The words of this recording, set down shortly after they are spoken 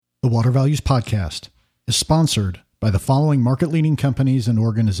The Water Values Podcast is sponsored by the following market-leading companies and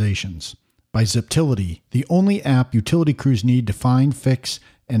organizations. By Ziptility, the only app utility crews need to find, fix,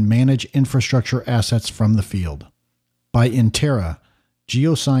 and manage infrastructure assets from the field. By Intera,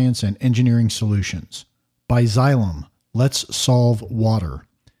 geoscience and engineering solutions. By Xylem, let's solve water.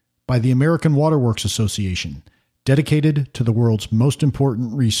 By the American Water Works Association, dedicated to the world's most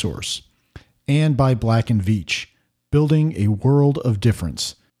important resource. And by Black & Veatch, building a world of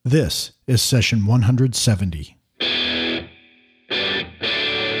difference. This is session 170.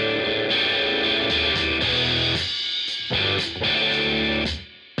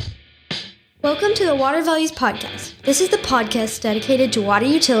 Welcome to the Water Values Podcast. This is the podcast dedicated to water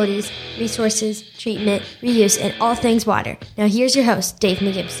utilities, resources, treatment, reuse, and all things water. Now here's your host, Dave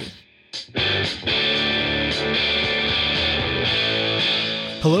McGimsey.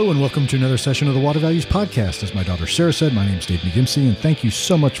 Hello and welcome to another session of the Water Values Podcast. As my daughter Sarah said, my name is Dave McGimsey, and thank you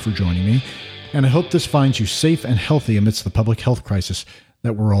so much for joining me. And I hope this finds you safe and healthy amidst the public health crisis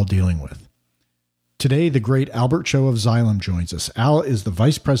that we're all dealing with. Today, the great Albert Cho of Xylem joins us. Al is the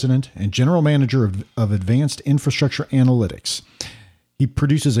Vice President and General Manager of Advanced Infrastructure Analytics. He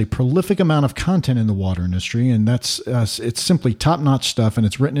produces a prolific amount of content in the water industry, and it's simply top-notch stuff, and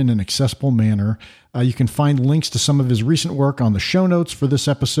it's written in an accessible manner. You can find links to some of his recent work on the show notes for this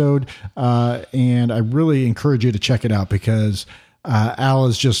episode, and I really encourage you to check it out because Al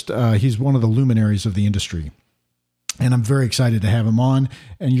is he's one of the luminaries of the industry. And I'm very excited to have him on,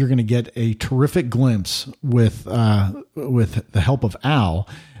 and you're going to get a terrific glimpse with the help of Al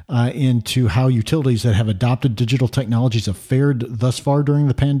into how utilities that have adopted digital technologies have fared thus far during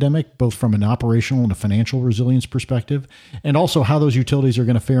the pandemic, both from an operational and a financial resilience perspective, and also how those utilities are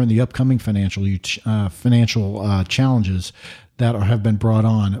going to fare in the upcoming financial challenges that have been brought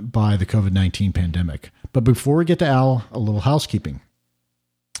on by the COVID-19 pandemic. But before we get to Al, a little housekeeping.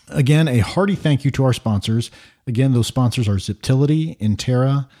 Again, a hearty thank you to our sponsors. Again, those sponsors are Ziptility,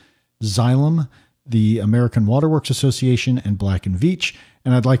 Intera, Xylem, the American Water Works Association, and Black & Veatch.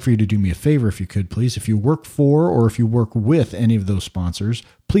 And I'd like for you to do me a favor, if you could, please. If you work for or if you work with any of those sponsors,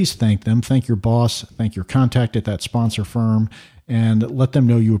 please thank them. Thank your boss. Thank your contact at that sponsor firm. And let them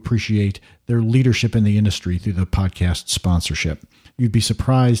know you appreciate their leadership in the industry through the podcast sponsorship. You'd be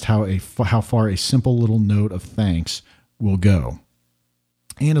surprised how far a simple little note of thanks will go.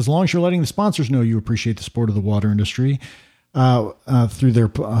 And as long as you're letting the sponsors know you appreciate the support of the water industry through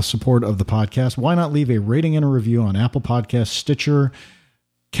their support of the podcast, why not leave a rating and a review on Apple Podcasts, Stitcher,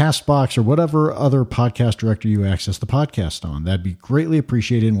 Castbox, or whatever other podcast directory you access the podcast on. That'd be greatly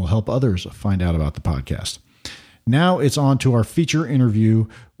appreciated and will help others find out about the podcast. Now it's on to our feature interview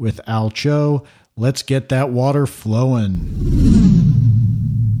with Al Cho. Let's get that water flowing.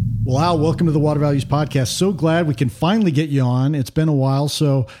 Well, Al, welcome to the Water Values Podcast. So glad we can finally get you on. It's been a while.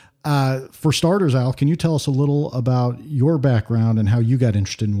 So for starters, Al, can you tell us a little about your background and how you got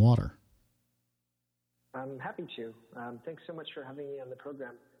interested in water? I'm happy to. Thanks so much for having me on the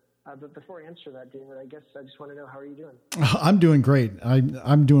program. But before I answer that, David, I guess I just want to know, how are you doing? I'm doing great.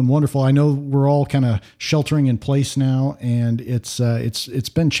 I'm doing wonderful. I know we're all kind of sheltering in place now, and it's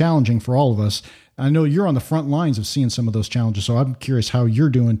been challenging for all of us. I know you're on the front lines of seeing some of those challenges, so I'm curious how you're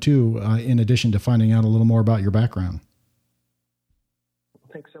doing too, in addition to finding out a little more about your background.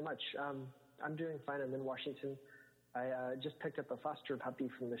 Thanks so much. I'm doing fine. I'm in Washington. I just picked up a foster puppy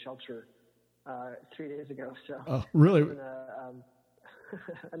from the shelter 3 days ago. So oh, really? It's been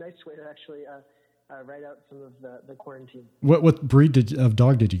a nice way to actually ride out some of the quarantine. What breed of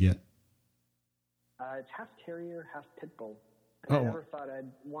dog did you get? It's half terrier, half pit bull. Oh. I never thought I'd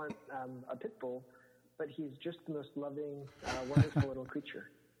want a pit bull, but he's just the most loving, wonderful little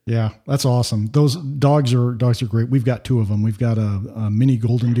creature. Yeah, that's awesome. Those dogs are great. We've got two of them. We've got a mini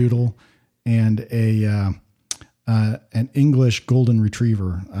golden doodle and an English golden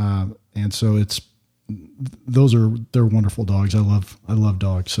retriever, and so they're wonderful dogs. I love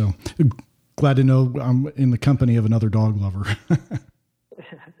dogs. So glad to know I'm in the company of another dog lover.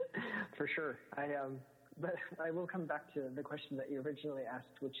 For sure. But I will come back to the question that you originally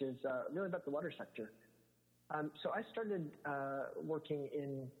asked, which is really about the water sector. So I started working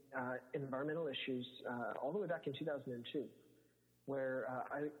in environmental issues all the way back in 2002, where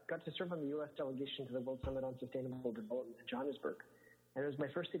I got to serve on the U.S. delegation to the World Summit on Sustainable Development in Johannesburg. And it was my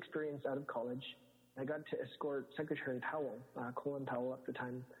first experience out of college. I got to escort Secretary Powell, Colin Powell at the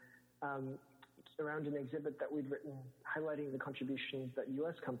time, around an exhibit that we'd written highlighting the contributions that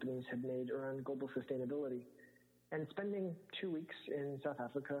U.S. companies had made around global sustainability. And spending 2 weeks in South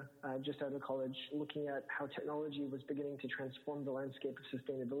Africa, just out of college, looking at how technology was beginning to transform the landscape of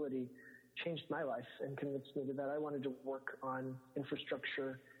sustainability changed my life and convinced me that I wanted to work on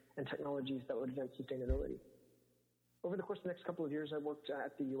infrastructure and technologies that would advance sustainability. Over the course of the next couple of years, I worked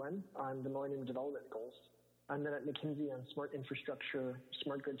at the UN on the Millennium Development Goals, and then at McKinsey on smart infrastructure,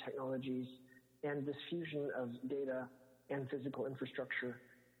 smart grid technologies, and this fusion of data and physical infrastructure.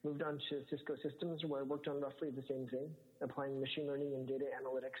 Moved on to Cisco Systems, where I worked on roughly the same thing, applying machine learning and data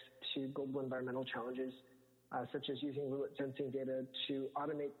analytics to global environmental challenges, such as using remote sensing data to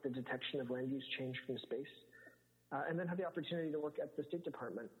automate the detection of land use change from space. And then had the opportunity to work at the State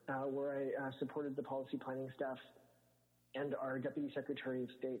Department, where I supported the policy planning staff and our Deputy Secretary of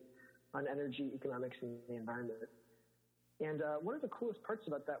State on energy, economics, and the environment. And one of the coolest parts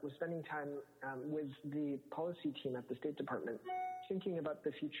about that was spending time with the policy team at the State Department, thinking about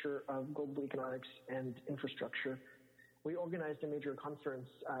the future of global economics and infrastructure. We organized a major conference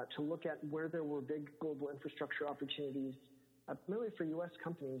to look at where there were big global infrastructure opportunities, primarily for U.S.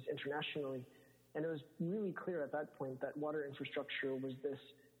 companies internationally. And it was really clear at that point that water infrastructure was this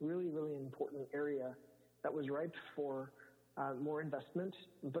really, really important area that was ripe for more investment,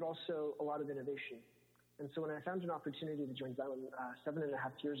 but also a lot of innovation. And so when I found an opportunity to join Xylem 7.5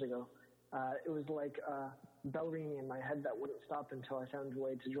 years ago, it was like a bell ringing in my head that wouldn't stop until I found a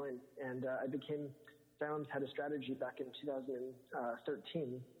way to join. And I became Xylem's head of strategy back in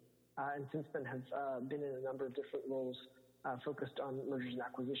 2013, and since then have been in a number of different roles focused on mergers and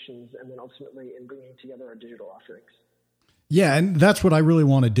acquisitions, and then ultimately in bringing together our digital offerings. Yeah, and that's what I really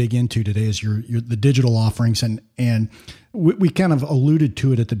want to dig into today is your the digital offerings, and we kind of alluded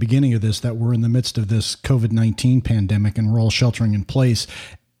to it at the beginning of this that we're in the midst of this COVID-19 pandemic and we're all sheltering in place,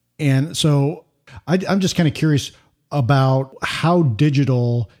 and so I'm just kind of curious about how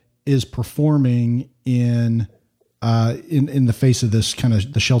digital is performing in the face of this kind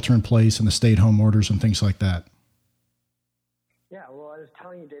of the shelter in place and the stay-at-home orders and things like that. Yeah, well, I was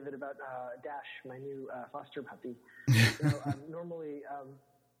telling you, David, about Dash, my new foster puppy. Normally,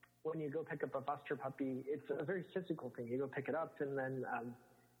 when you go pick up a foster puppy, it's a very physical thing. You go pick it up, and then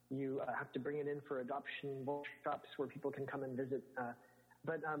you have to bring it in for adoption workshops where people can come and visit.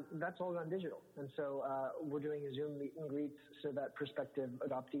 But that's all done digital. And so we're doing a Zoom meet and greet so that prospective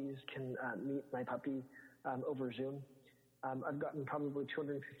adoptees can meet my puppy over Zoom. I've gotten probably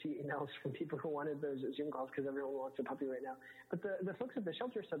 250 emails from people who wanted those Zoom calls because everyone wants a puppy right now. But the folks at the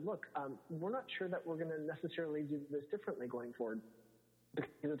shelter said, look, we're not sure that we're going to necessarily do this differently going forward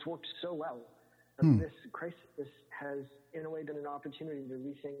because it's worked so well. This crisis has, in a way, been an opportunity to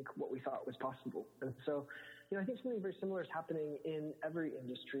rethink what we thought was possible. And so, I think something very similar is happening in every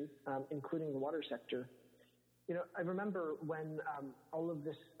industry, including the water sector. I remember when all of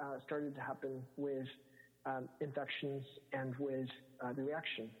this started to happen with infections and with the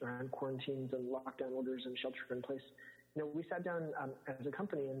reaction around quarantines and lockdown orders and shelter in place. We sat down as a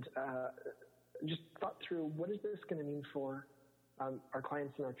company and just thought through what is this going to mean for our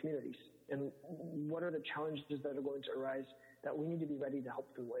clients and our communities, and what are the challenges that are going to arise that we need to be ready to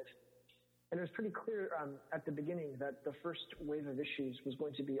help them with. And it was pretty clear at the beginning that the first wave of issues was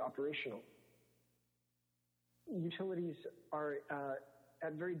going to be operational. Utilities are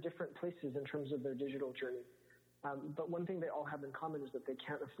at very different places in terms of their digital journey. But one thing they all have in common is that they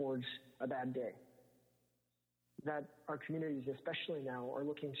can't afford a bad day. That our communities, especially now, are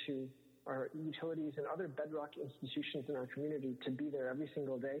looking to our utilities and other bedrock institutions in our community to be there every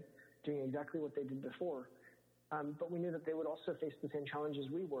single day, doing exactly what they did before. But we knew that they would also face the same challenges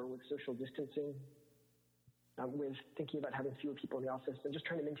we were with social distancing, with thinking about having fewer people in the office, and just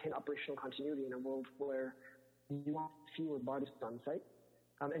trying to maintain operational continuity in a world where you want fewer bodies on site.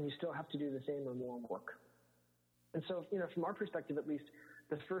 And you still have to do the same or more work. And so, from our perspective at least,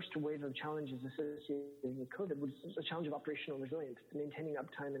 the first wave of challenges associated with COVID was a challenge of operational resilience, maintaining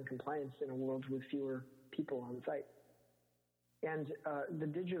uptime and compliance in a world with fewer people on site. And the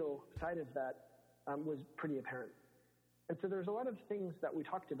digital side of that was pretty apparent. And so there's a lot of things that we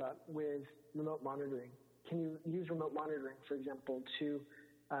talked about with remote monitoring. Can you use remote monitoring, for example, to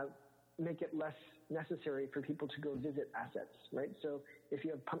make it less necessary for people to go visit assets, right? So if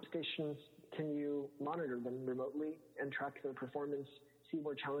you have pump stations, can you monitor them remotely and track their performance, see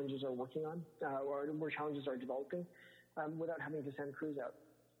where challenges are working on, or where challenges are developing, without having to send crews out?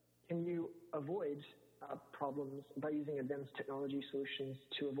 Can you avoid problems by using advanced technology solutions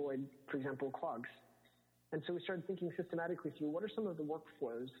to avoid, for example, clogs? And so we started thinking systematically through what are some of the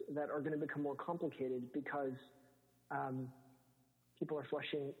workflows that are going to become more complicated because people are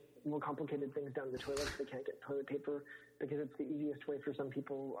flushing more complicated things down the toilets. They can't get toilet paper because it's the easiest way for some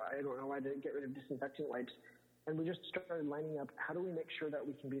people, I don't know why, to get rid of disinfectant wipes. And we just started lining up, how do we make sure that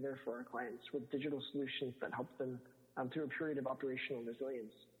we can be there for our clients with digital solutions that help them through a period of operational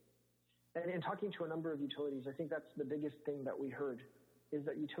resilience? And in talking to a number of utilities, I think that's the biggest thing that we heard is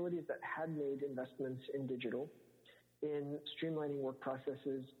that utilities that had made investments in digital, in streamlining work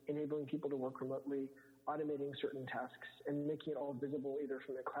processes, enabling people to work remotely, automating certain tasks, and making it all visible either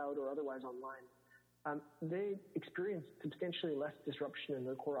from the cloud or otherwise online, they experienced substantially less disruption in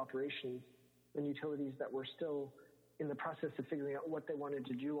their core operations than utilities that were still in the process of figuring out what they wanted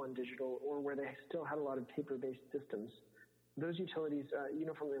to do on digital, or where they still had a lot of paper-based systems. Those utilities,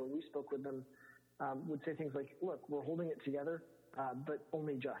 uniformly when we spoke with them, would say things like, look, we're holding it together, but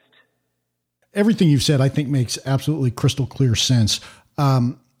only just. Everything you've said, I think, makes absolutely crystal clear sense.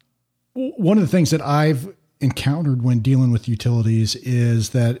 One of the things that I've encountered when dealing with utilities is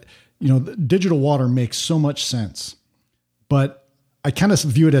that, digital water makes so much sense, but I kind of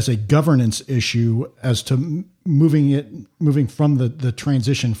view it as a governance issue as to moving from the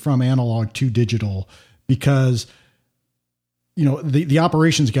transition from analog to digital, because, the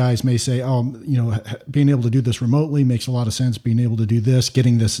operations guys may say, being able to do this remotely makes a lot of sense. Being able to do this,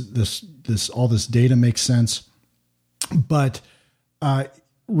 getting all this data makes sense. But,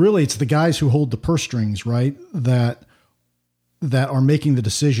 really it's the guys who hold the purse strings, right? That are making the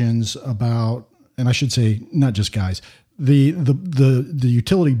decisions about, and I should say not just guys, the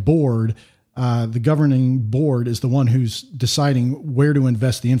utility board, the governing board is the one who's deciding where to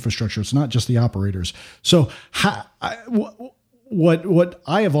invest the infrastructure. It's not just the operators. So what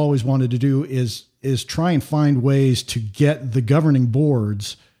I have always wanted to do is try and find ways to get the governing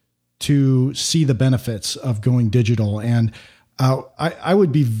boards to see the benefits of going digital. And I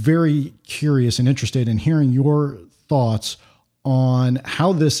would be very curious and interested in hearing your thoughts on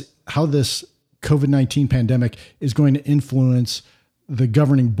how this COVID-19 pandemic is going to influence the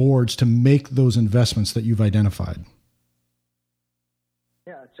governing boards to make those investments that you've identified.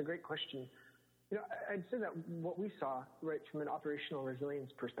 Yeah, it's a great question. I'd say that what we saw, right, from an operational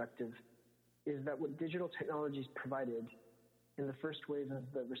resilience perspective, is that what digital technologies provided in the first wave of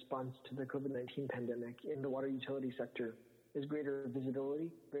the response to the COVID-19 pandemic in the water utility sector is greater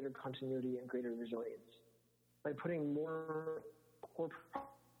visibility, greater continuity, and greater resilience. By putting more core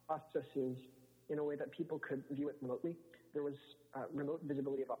processes in a way that people could view it remotely, there was remote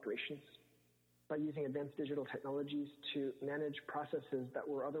visibility of operations. By using advanced digital technologies to manage processes that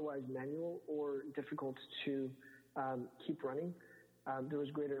were otherwise manual or difficult to keep running, there was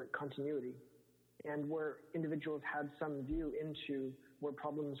greater continuity. And where individuals had some view into where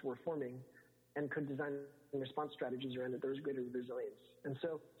problems were forming and could design response strategies around it, there was greater resilience. And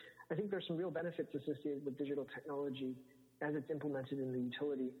so I think there's some real benefits associated with digital technology as it's implemented in the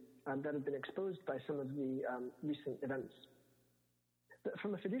utility that have been exposed by some of the recent events.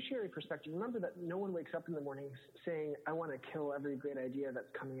 From a fiduciary perspective, remember that no one wakes up in the mornings saying, I want to kill every great idea that's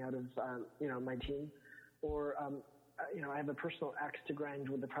coming out of my team, or I have a personal axe to grind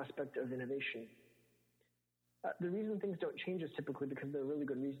with the prospect of innovation. The reason things don't change is typically because there are really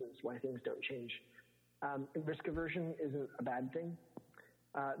good reasons why things don't change. Risk aversion isn't a bad thing.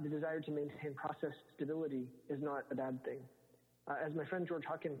 The desire to maintain process stability is not a bad thing. As my friend George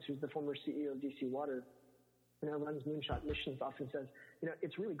Hawkins, who's the former CEO of DC Water, runs Moonshot Missions, often says,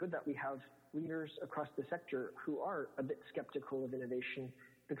 it's really good that we have leaders across the sector who are a bit skeptical of innovation,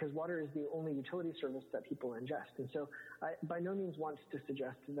 because water is the only utility service that people ingest. And so I by no means want to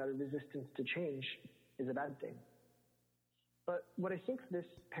suggest that a resistance to change is a bad thing. But what I think this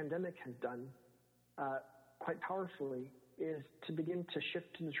pandemic has done quite powerfully is to begin to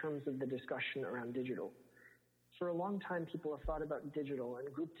shift in terms of the discussion around digital. For a long time, people have thought about digital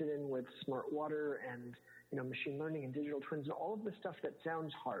and grouped it in with smart water and machine learning and digital twins and all of the stuff that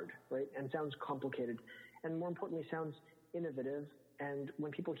sounds hard, right, and sounds complicated, and more importantly, sounds innovative. And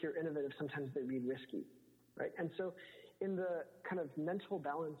when people hear innovative, sometimes they read risky, right? And so in the kind of mental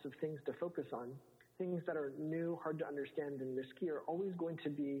balance of things to focus on, things that are new, hard to understand, and risky are always going to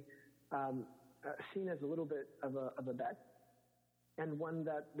be seen as a little bit of a bet, and one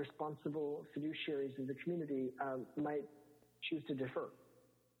that responsible fiduciaries of the community might choose to defer.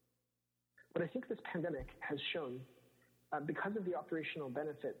 What I think this pandemic has shown, because of the operational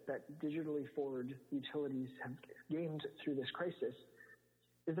benefit that digitally forward utilities have gained through this crisis,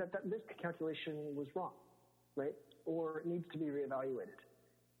 is that risk calculation was wrong, right? Or needs to be reevaluated.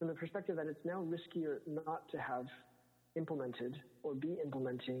 From the perspective that it's now riskier not to have implemented or be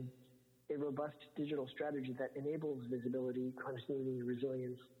implementing a robust digital strategy that enables visibility, continuity,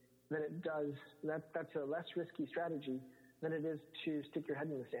 resilience, than it does, that's a less risky strategy than it is to stick your head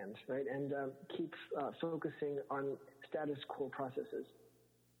in the sand, right? And keep focusing on status quo processes.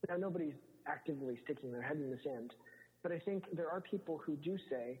 Now, nobody's actively sticking their head in the sand, but I think there are people who do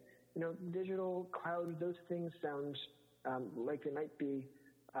say, digital, cloud, those things sound like they might be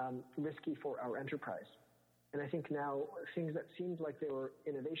risky for our enterprise. And I think now things that seemed like they were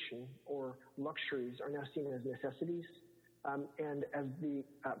innovation or luxuries are now seen as necessities and as the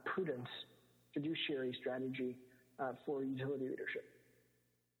prudent fiduciary strategy for utility leadership.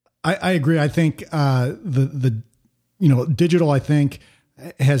 I agree. I think the digital, I think,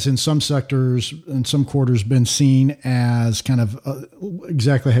 has in some sectors and some quarters been seen as kind of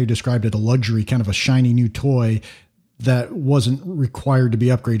exactly how you described it, a luxury, kind of a shiny new toy that wasn't required to be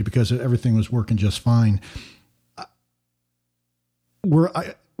upgraded because everything was working just fine.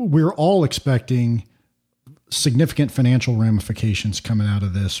 We're all expecting significant financial ramifications coming out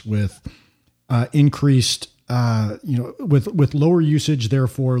of this with increased, with lower usage,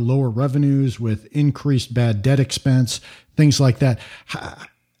 therefore lower revenues, with increased bad debt expense, things like that.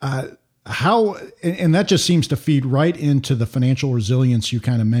 How, and that just seems to feed right into the financial resilience you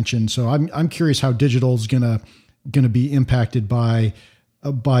kind of mentioned. So I'm curious how digital is going to be impacted by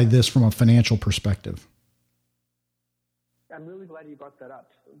this from a financial perspective. I'm really glad you brought that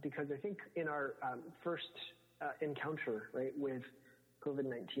up, because I think in our first encounter, right, with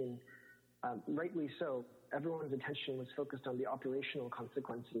COVID-19, rightly so, everyone's attention was focused on the operational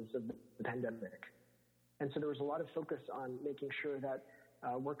consequences of the pandemic. And so there was a lot of focus on making sure that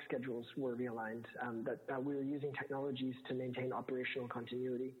work schedules were realigned, that we were using technologies to maintain operational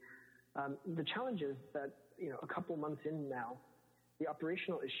continuity. The challenge is that, a couple months in now, the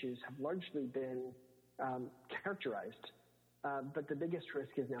operational issues have largely been characterized, but the biggest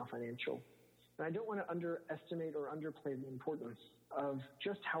risk is now financial. And I don't want to underestimate or underplay the importance of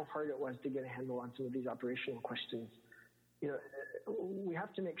just how hard it was to get a handle on some of these operational questions. We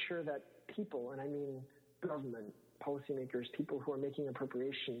have to make sure that people, and I mean government, policymakers, people who are making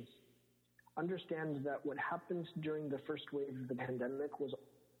appropriations, understand that what happened during the first wave of the pandemic was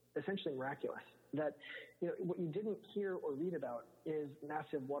essentially miraculous. That what you didn't hear or read about is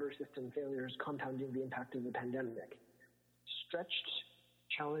massive water system failures compounding the impact of the pandemic. Stretched,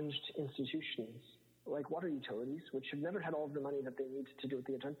 challenged institutions like water utilities, which have never had all of the money that they need to do what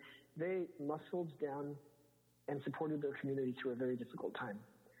they had done, they muscled down and supported their community through a very difficult time.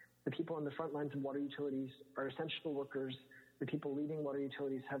 The people on the front lines of water utilities are essential workers. The people leading water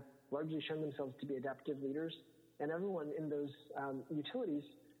utilities have largely shown themselves to be adaptive leaders, and everyone in those utilities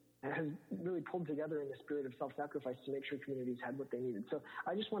has really pulled together in the spirit of self-sacrifice to make sure communities had what they needed. So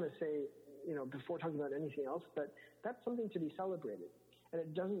I just want to say, before talking about anything else, that that's something to be celebrated. And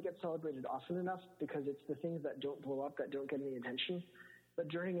it doesn't get celebrated often enough because it's the things that don't blow up, that don't get any attention. But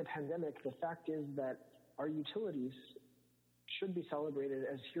during a pandemic, the fact is that our utilities should be celebrated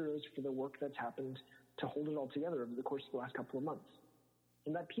as heroes for the work that's happened to hold it all together over the course of the last couple of months.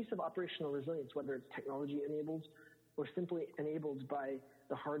 And that piece of operational resilience, whether it's technology enabled or simply enabled by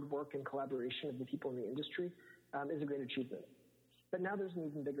the hard work and collaboration of the people in the industry, is a great achievement. But now there's an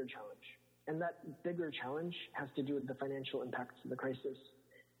even bigger challenge. And that bigger challenge has to do with the financial impacts of the crisis.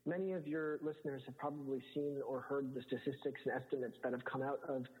 Many of your listeners have probably seen or heard the statistics and estimates that have come out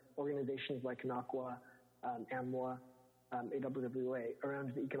of organizations like NACWA, AMWA, AWWA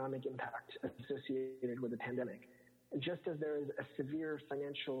around the economic impact associated with the pandemic. Just as there is a severe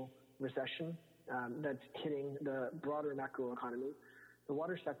financial recession that's hitting the broader macroeconomy, the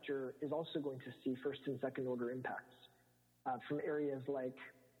water sector is also going to see first and second order impacts from areas like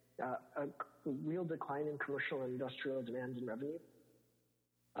a real decline in commercial and industrial demand and revenue,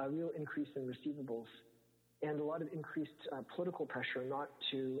 a real increase in receivables, and a lot of increased political pressure not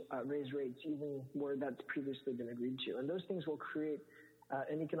to raise rates even where that's previously been agreed to. And those things will create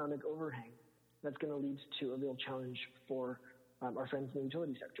an economic overhang that's going to lead to a real challenge for our friends in the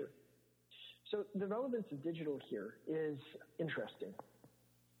utility sector. So the relevance of digital here is interesting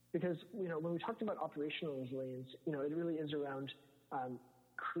because, when we talked about operational resilience, it really is around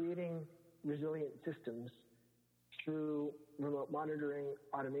creating resilient systems through remote monitoring,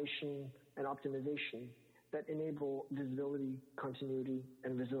 automation, and optimization that enable visibility, continuity,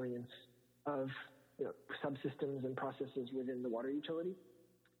 and resilience of subsystems and processes within the water utility.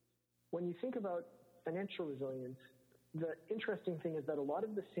 When you think about financial resilience, the interesting thing is that a lot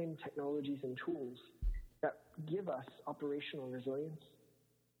of the same technologies and tools that give us operational resilience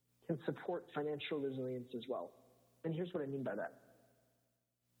can support financial resilience as well. And here's what I mean by that.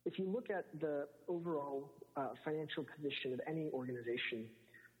 If you look at the overall financial position of any organization,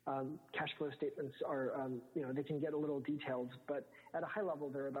 cash flow statements are, they can get a little detailed, but at a high level,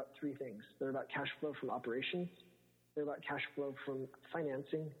 they're about three things. They're about cash flow from operations, they're about cash flow from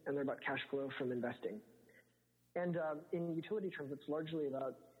financing, and they're about cash flow from investing. And in utility terms, it's largely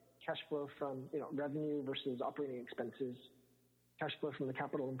about cash flow from revenue versus operating expenses, cash flow from the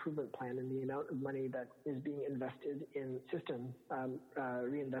capital improvement plan and the amount of money that is being invested in system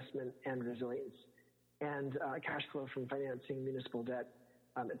reinvestment and resilience. and cash flow from financing municipal debt,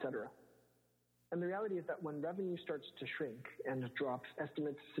 et cetera. And the reality is that when revenue starts to shrink and drop,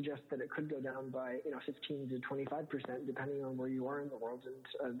 estimates suggest that it could go down by 15 to 25%, depending on where you are in the world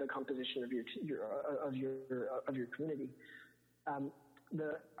and the composition of your community.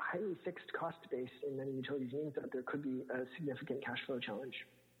 The highly fixed cost base in many utilities means that there could be a significant cash flow challenge.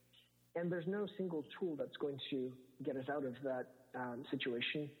 And there's no single tool that's going to get us out of that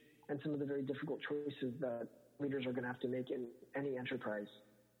situation and some of the very difficult choices that leaders are going to have to make in any enterprise.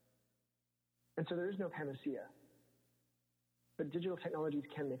 And so there is no panacea. But digital technologies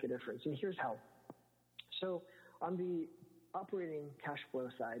can make a difference. And here's how. So on the operating cash flow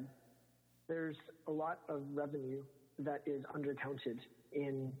side, there's a lot of revenue that is undercounted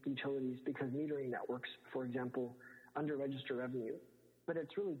in utilities because metering networks, for example, under-register revenue. But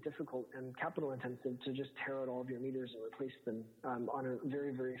it's really difficult and capital intensive to just tear out all of your meters and replace them on a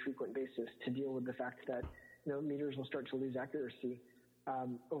very, very frequent basis to deal with the fact that meters will start to lose accuracy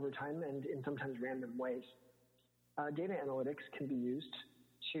over time and in sometimes random ways. Data analytics can be used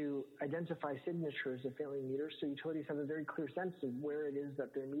to identify signatures of failing meters so utilities have a very clear sense of where it is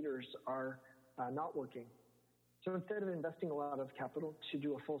that their meters are not working. So instead of investing a lot of capital to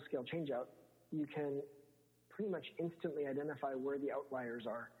do a full-scale changeout, you can pretty much instantly identify where the outliers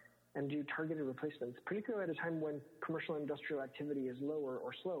are and do targeted replacements, particularly at a time when commercial and industrial activity is lower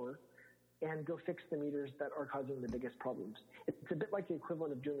or slower, and go fix the meters that are causing the biggest problems. It's a bit like the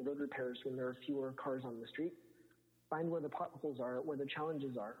equivalent of doing road repairs when there are fewer cars on the street. Find where the potholes are, where the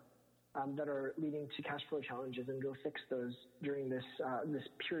challenges are that are leading to cash flow challenges, and go fix those during this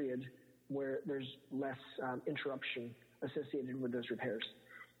period where there's less interruption associated with those repairs.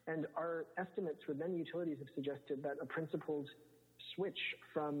 And our estimates with many utilities have suggested that a principled switch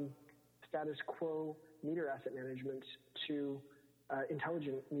from status quo meter asset management to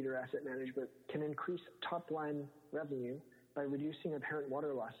intelligent meter asset management can increase top-line revenue by reducing apparent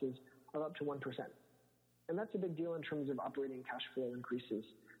water losses of up to 1%. And that's a big deal in terms of operating cash flow increases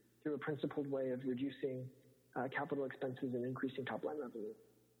through a principled way of reducing capital expenses and increasing top-line revenue.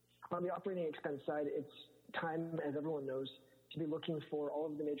 On the operating expense side, it's time, as everyone knows, to be looking for all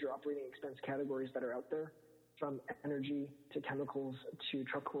of the major operating expense categories that are out there, from energy to chemicals to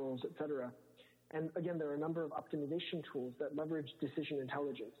truck rolls, et cetera. And again, there are a number of optimization tools that leverage decision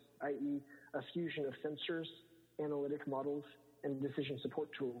intelligence, i.e. a fusion of sensors, analytic models, and decision support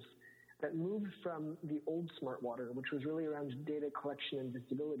tools that moved from the old smart water, which was really around data collection and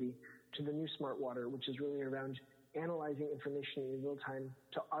visibility, to the new smart water, which is really around analyzing information in real time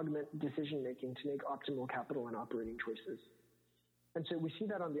to augment decision making to make optimal capital and operating choices. And so we see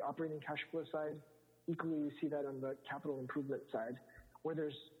that on the operating cash flow side. Equally, we see that on the capital improvement side, where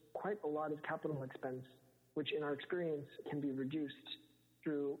there's quite a lot of capital expense, which in our experience can be reduced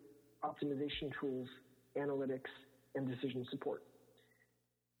through optimization tools, analytics, and decision support.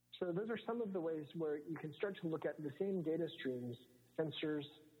 So those are some of the ways where you can start to look at the same data streams, sensors,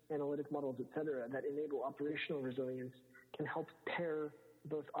 analytic models, et cetera, that enable operational resilience, can help pare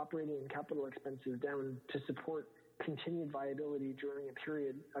both operating and capital expenses down to support continued viability during a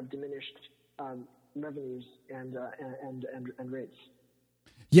period of diminished revenues and rates.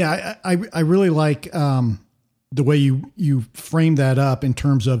 Yeah, I really like the way you frame that up in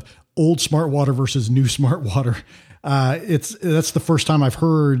terms of old smart water versus new smart water. That's the first time I've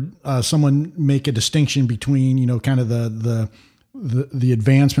heard someone make a distinction between kind of the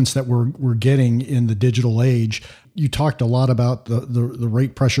advancements that we're getting in the digital age. You talked a lot about the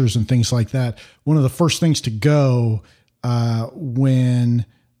rate pressures and things like that. One of the first things to go when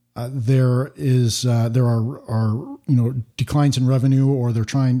there are declines in revenue, or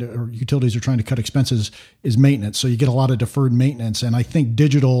utilities are trying to cut expenses, is maintenance. So you get a lot of deferred maintenance, and I think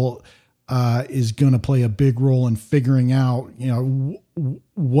digital is going to play a big role in figuring out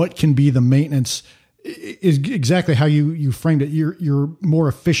what can be the maintenance. Is exactly how you framed it. You're more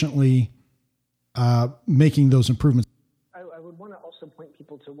efficiently making those improvements. I would want to also point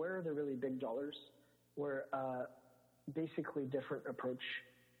people to where are the really big dollars, where basically different approach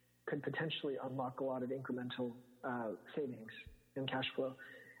could potentially unlock a lot of incremental savings and cash flow.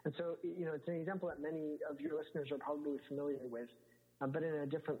 And so, it's an example that many of your listeners are probably familiar with, but in a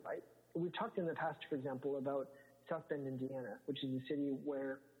different light. We've talked in the past, for example, about South Bend, Indiana, which is a city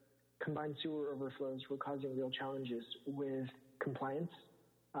where combined sewer overflows were causing real challenges with compliance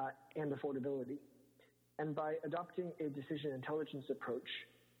and affordability. And by adopting a decision intelligence approach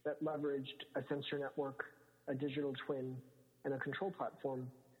that leveraged a sensor network, a digital twin, and a control platform,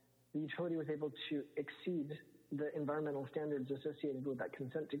 the utility was able to exceed the environmental standards associated with that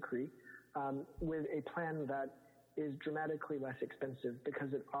consent decree with a plan that is dramatically less expensive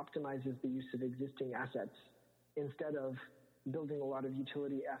because it optimizes the use of existing assets instead of building a lot of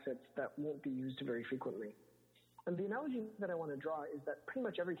utility assets that won't be used very frequently. And the analogy that I want to draw is that pretty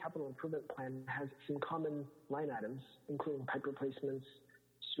much every capital improvement plan has some common line items, including pipe replacements,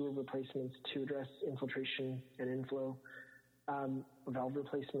 sewer replacements to address infiltration and inflow, valve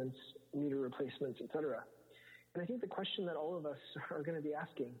replacements, meter replacements, etc. And I think the question that all of us are going to be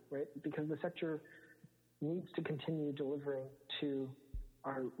asking, right, because the sector needs to continue delivering to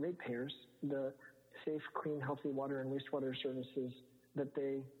our ratepayers the safe, clean, healthy water and wastewater services that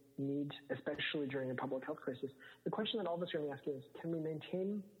they need, especially during a public health crisis. The question that all of us are going to be asking is, can we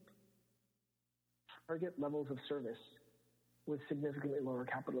maintain target levels of service with significantly lower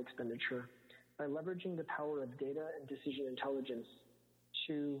capital expenditure by leveraging the power of data and decision intelligence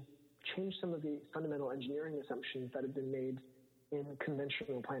to change some of the fundamental engineering assumptions that have been made in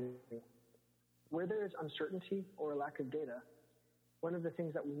conventional planning? Where there is uncertainty or a lack of data, one of the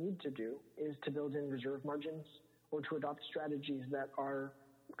things that we need to do is to build in reserve margins or to adopt strategies that are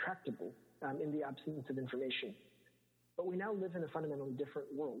tractable in the absence of information. But we now live in a fundamentally different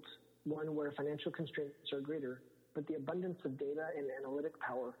world, one where financial constraints are greater, but the abundance of data and analytic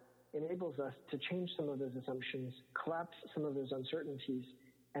power enables us to change some of those assumptions, collapse some of those uncertainties,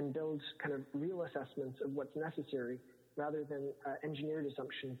 and build kind of real assessments of what's necessary rather than engineered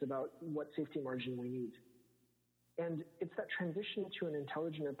assumptions about what safety margin we need. And it's that transition to an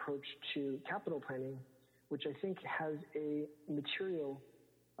intelligent approach to capital planning, which I think has a material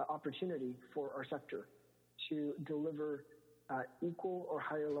opportunity for our sector to deliver equal or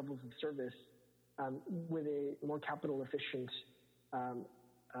higher levels of service with a more capital efficient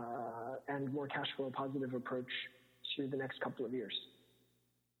and more cash flow positive approach to the next couple of years.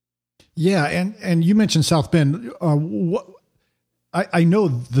 Yeah, and you mentioned South Bend. I know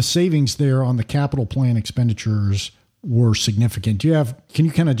the savings there on the capital plan expenditures were significant. Can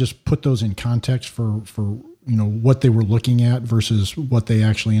you kind of just put those in context for what they were looking at versus what they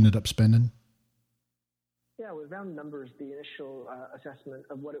actually ended up spending? Yeah, with round numbers, the initial assessment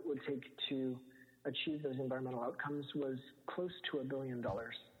of what it would take to achieve those environmental outcomes was close to $1 billion.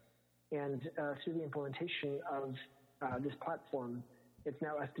 And through the implementation of this platform, it's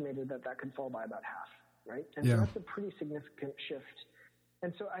now estimated that could fall by about half, right? And so that's a pretty significant shift.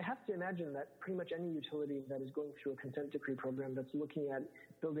 And so I have to imagine that pretty much any utility that is going through a consent decree program that's looking at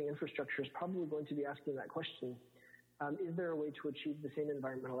building infrastructure is probably going to be asking that question. Is there a way to achieve the same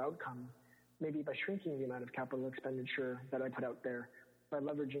environmental outcome, maybe by shrinking the amount of capital expenditure that I put out there, by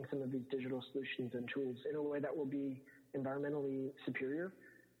leveraging some of these digital solutions and tools in a way that will be environmentally superior,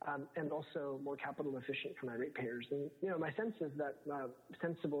 and also more capital efficient for my ratepayers? And, my sense is that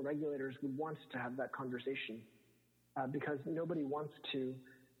sensible regulators would want to have that conversation because nobody wants to,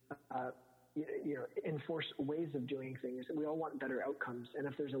 enforce ways of doing things. We all want better outcomes. And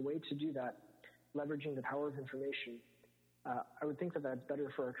if there's a way to do that, leveraging the power of information, I would think that that's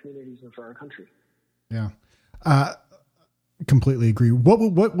better for our communities and for our country. Yeah. Completely agree.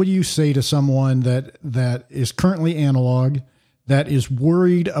 What would you say to someone that is currently analog, that is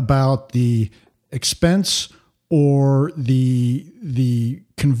worried about the expense or the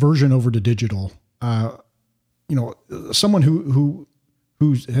conversion over to digital? Someone who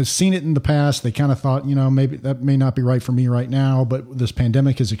has seen it in the past, they kind of thought, maybe that may not be right for me right now, but this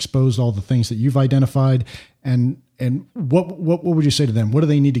pandemic has exposed all the things that you've identified. And what would you say to them? What do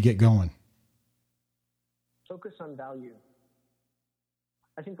they need to get going? Focus on value.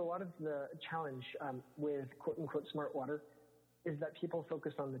 I think a lot of the challenge with quote unquote smart water is that people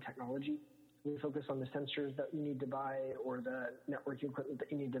focus on the technology. We focus on the sensors that you need to buy or the network equipment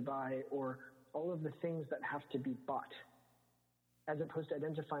that you need to buy or all of the things that have to be bought, as opposed to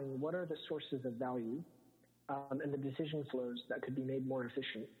identifying what are the sources of value and the decision flows that could be made more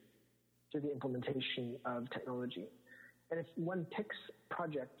efficient through the implementation of technology. And if one picks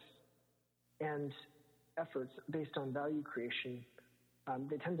projects and efforts based on value creation,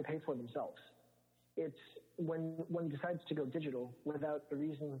 they tend to pay for themselves. It's when one decides to go digital without a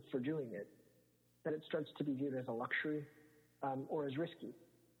reason for doing it that it starts to be viewed as a luxury or as risky.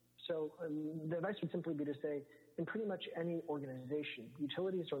 So the advice would simply be to say, in pretty much any organization,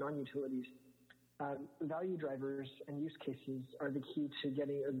 utilities or non-utilities, value drivers and use cases are the key to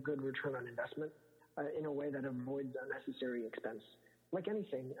getting a good return on investment in a way that avoids unnecessary expense. Like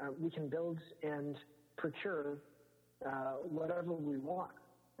anything, we can build and procure whatever we want,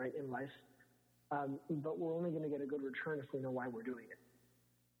 right, in life, but we're only going to get a good return if we know why we're doing it.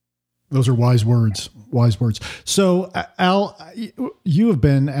 Those are wise words. So, Al, you have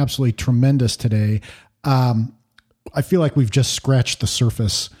been absolutely tremendous today. I feel like we've just scratched the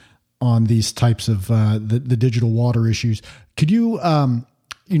surface on these types of the digital water issues. Could you,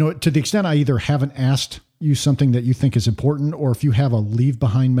 to the extent I either haven't asked you something that you think is important, or if you have a leave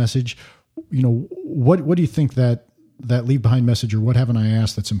behind message, what do you think that leave behind message, or what haven't I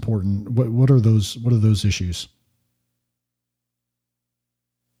asked that's important? What are those issues?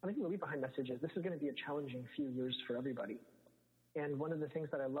 I think the leave behind message is this is going to be a challenging few years for everybody. And one of the things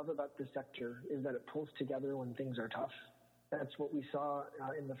that I love about this sector is that it pulls together when things are tough. That's what we saw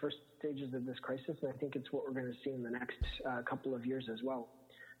in the first stages of this crisis, and I think it's what we're going to see in the next couple of years as well.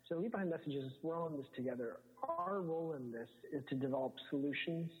 So leave behind message is we're all in this together. Our role in this is to develop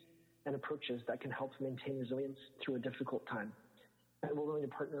solutions and approaches that can help maintain resilience through a difficult time. And we're willing to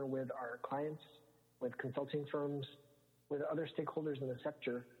partner with our clients, with consulting firms, with other stakeholders in the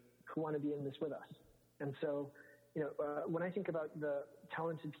sector who want to be in this with us. And so, when I think about the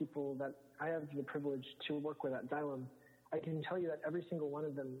talented people that I have the privilege to work with at Xylem, I can tell you that every single one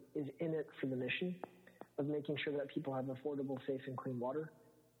of them is in it for the mission of making sure that people have affordable, safe, and clean water.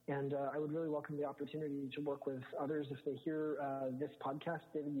 And I would really welcome the opportunity to work with others if they hear this podcast.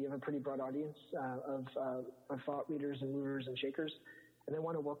 David, you have a pretty broad audience of thought leaders and movers and shakers, and they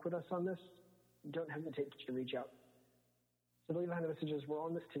want to work with us on this. Don't hesitate to reach out. So the leave behind the message is we're all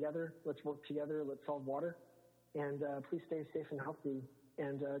in this together. Let's work together. Let's solve water. And please stay safe and healthy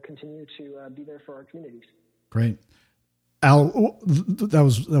and continue to be there for our communities. Great. Al, that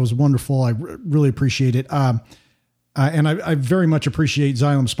was wonderful. I really appreciate it. And I very much appreciate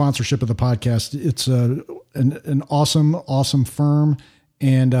Xylem's sponsorship of the podcast. It's an awesome firm,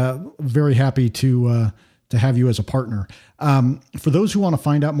 and very happy to have you as a partner. For those who want to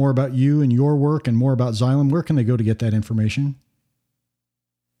find out more about you and your work and more about Xylem, where can they go to get that information?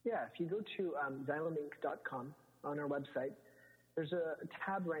 Yeah, if you go to xyleminc.com on our website, there's a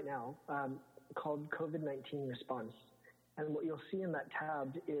tab right now called COVID-19 Response. And what you'll see in that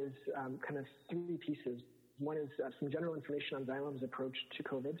tab is kind of three pieces. One is some general information on Xylem's approach to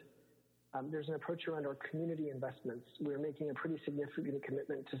COVID. There's an approach around our community investments. We're making a pretty significant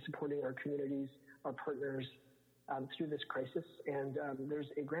commitment to supporting our communities, our partners through this crisis. And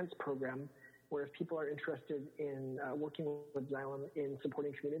there's a grants program where if people are interested in working with Xylem in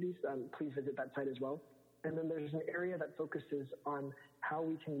supporting communities, please visit that site as well. And then there's an area that focuses on how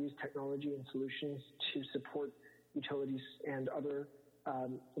we can use technology and solutions to support utilities and other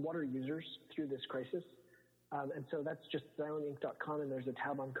water users through this crisis. And so that's just xyleminc.com, and there's a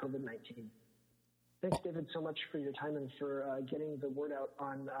tab on COVID-19. Thanks, David, so much for your time and for getting the word out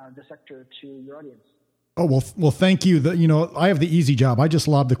on the sector to your audience. Oh, well, thank you. I have the easy job. I just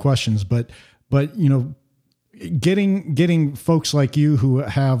lob the questions, but getting folks like you who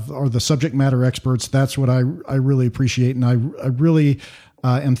are the subject matter experts, that's what I really appreciate. And I really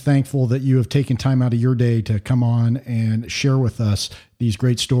am thankful that you have taken time out of your day to come on and share with us these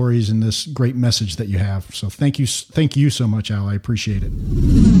great stories and this great message that you have. So thank you so much, Al. I appreciate it.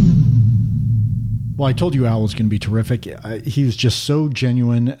 Well, I told you Al was going to be terrific. He was just so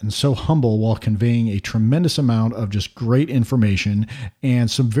genuine and so humble while conveying a tremendous amount of just great information and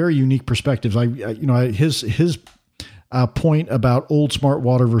some very unique perspectives. His point about old smart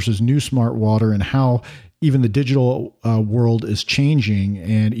water versus new smart water and how even the digital world is changing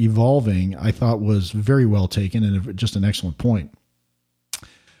and evolving, I thought was very well taken and just an excellent point.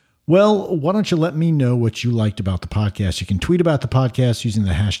 Well, why don't you let me know what you liked about the podcast? You can tweet about the podcast using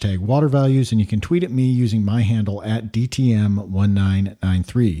the hashtag watervalues, and you can tweet at me using my handle at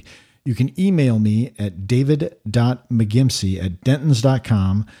DTM1993. You can email me at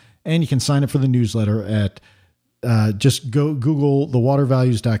david.mcgimsey@dentons.com, and you can sign up for the newsletter at just Google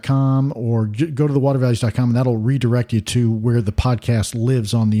thewatervalues.com or go to thewatervalues.com, and that'll redirect you to where the podcast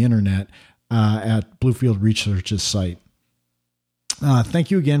lives on the internet at Bluefield Research's site. Thank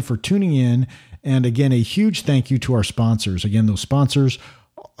you again for tuning in. And again, a huge thank you to our sponsors. Again, those sponsors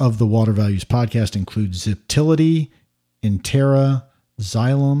of the Water Values podcast include Ziptility, Intera,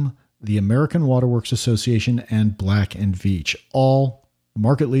 Xylem, the American Water Works Association, and Black & Veatch, all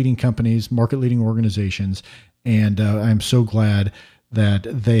market-leading companies, market-leading organizations. And I'm so glad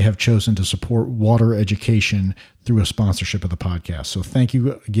that they have chosen to support water education through a sponsorship of the podcast. So thank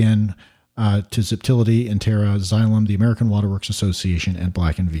you again to Ziptility, Intera, Xylem, the American Water Works Association, and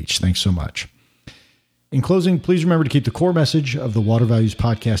Black & Veatch. Thanks so much. In closing, please remember to keep the core message of the Water Values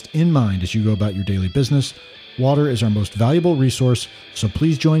podcast in mind as you go about your daily business. Water is our most valuable resource, so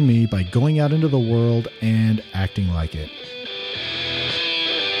please join me by going out into the world and acting like it.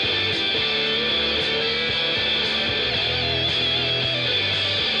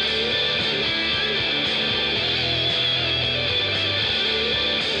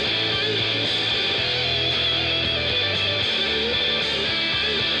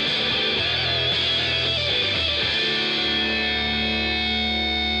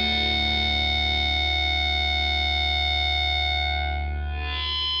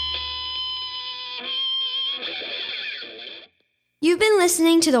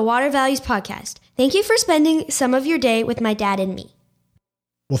 listening to the Water Values Podcast. Thank you for spending some of your day with my dad and me.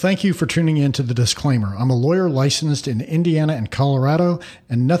 Well, thank you for tuning in to the disclaimer. I'm a lawyer licensed in Indiana and Colorado,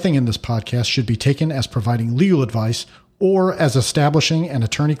 and nothing in this podcast should be taken as providing legal advice or as establishing an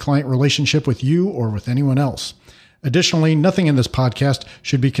attorney-client relationship with you or with anyone else. Additionally, nothing in this podcast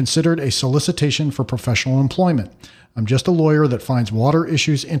should be considered a solicitation for professional employment. I'm just a lawyer that finds water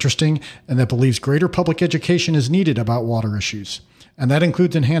issues interesting and that believes greater public education is needed about water issues. And that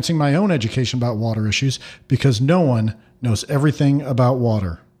includes enhancing my own education about water issues because no one knows everything about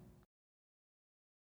water.